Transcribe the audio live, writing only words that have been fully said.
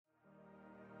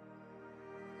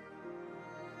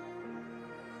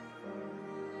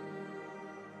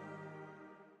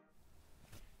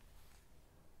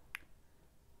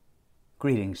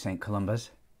Greetings, St.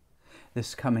 Columba's.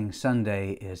 This coming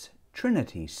Sunday is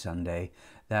Trinity Sunday,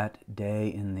 that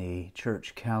day in the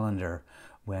church calendar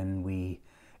when we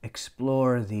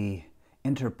explore the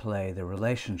interplay, the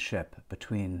relationship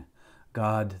between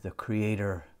God the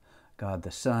Creator, God the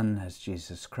Son as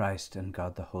Jesus Christ, and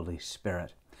God the Holy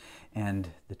Spirit. And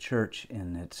the Church,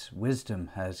 in its wisdom,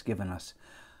 has given us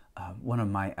one of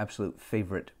my absolute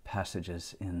favorite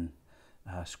passages in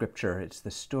Scripture. It's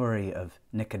the story of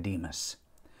Nicodemus,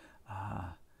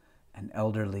 an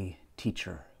elderly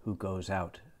teacher who goes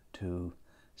out to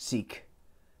seek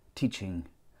teaching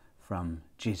from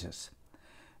Jesus.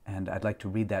 And I'd like to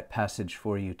read that passage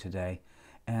for you today.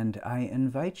 And I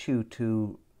invite you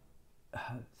to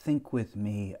think with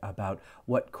me about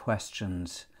what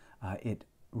questions it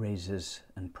raises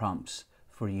and prompts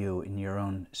for you in your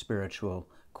own spiritual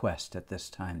quest at this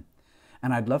time.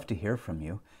 And I'd love to hear from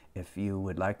you. If you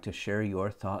would like to share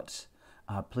your thoughts,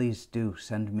 please do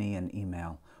send me an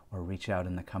email or reach out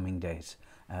in the coming days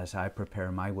as I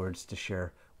prepare my words to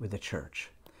share with the church.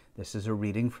 This is a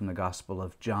reading from the Gospel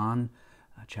of John,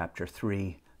 chapter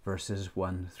 3, verses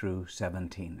 1 through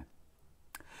 17.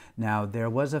 Now there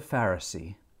was a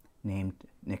Pharisee named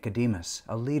Nicodemus,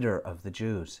 a leader of the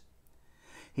Jews.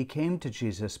 He came to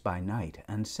Jesus by night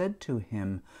and said to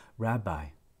him,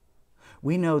 "Rabbi,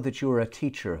 we know that you are a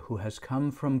teacher who has come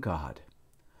from God,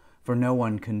 for no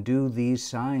one can do these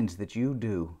signs that you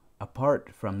do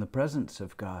apart from the presence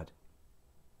of God."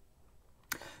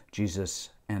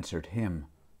 Jesus answered him,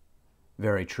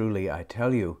 "Very truly I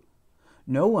tell you,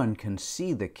 no one can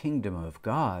see the kingdom of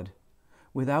God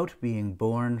without being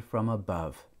born from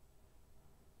above."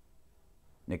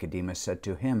 Nicodemus said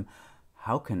to him,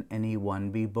 "How can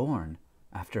anyone be born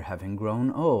after having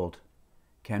grown old?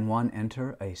 Can one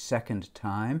enter a second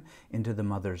time into the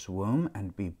mother's womb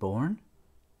and be born?"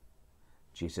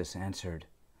 Jesus answered,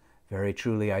 "Very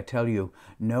truly I tell you,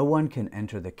 no one can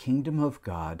enter the kingdom of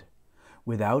God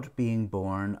without being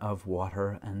born of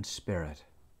water and spirit.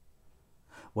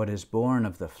 What is born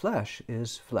of the flesh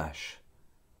is flesh,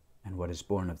 and what is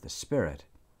born of the Spirit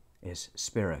is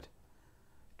spirit.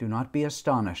 Do not be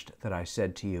astonished that I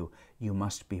said to you, you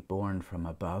must be born from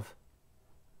above.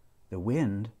 The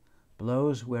wind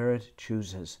blows where it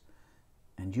chooses,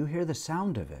 and you hear the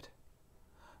sound of it,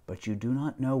 but you do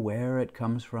not know where it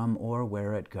comes from or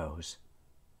where it goes.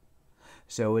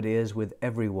 So it is with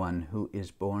everyone who is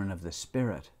born of the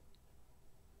Spirit."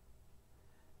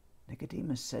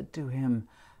 Nicodemus said to him,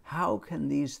 "How can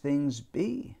these things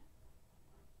be?"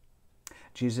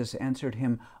 Jesus answered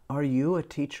him, "Are you a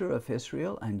teacher of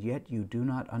Israel, and yet you do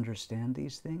not understand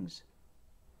these things?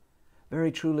 Very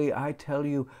truly, I tell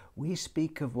you, we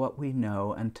speak of what we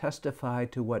know and testify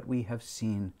to what we have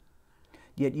seen,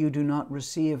 yet you do not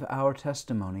receive our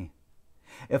testimony.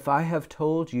 If I have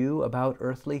told you about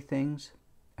earthly things,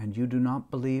 and you do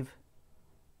not believe,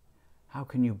 how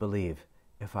can you believe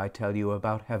if I tell you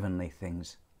about heavenly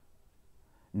things?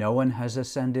 No one has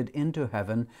ascended into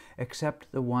heaven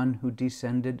except the one who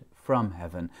descended from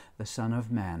heaven, the Son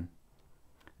of Man.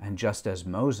 And just as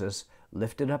Moses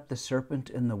lifted up the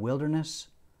serpent in the wilderness,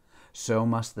 so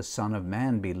must the Son of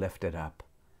Man be lifted up,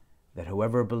 that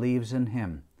whoever believes in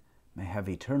him may have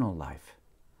eternal life.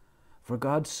 For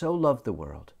God so loved the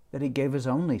world that he gave his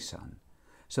only Son,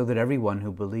 so that everyone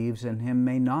who believes in him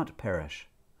may not perish,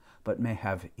 but may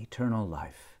have eternal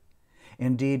life.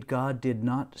 Indeed, God did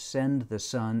not send the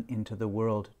Son into the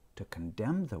world to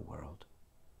condemn the world,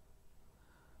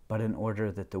 but in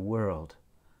order that the world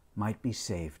might be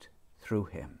saved through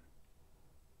him."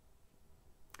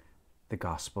 The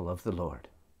Gospel of the Lord.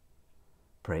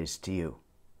 Praise to you,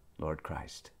 Lord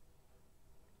Christ.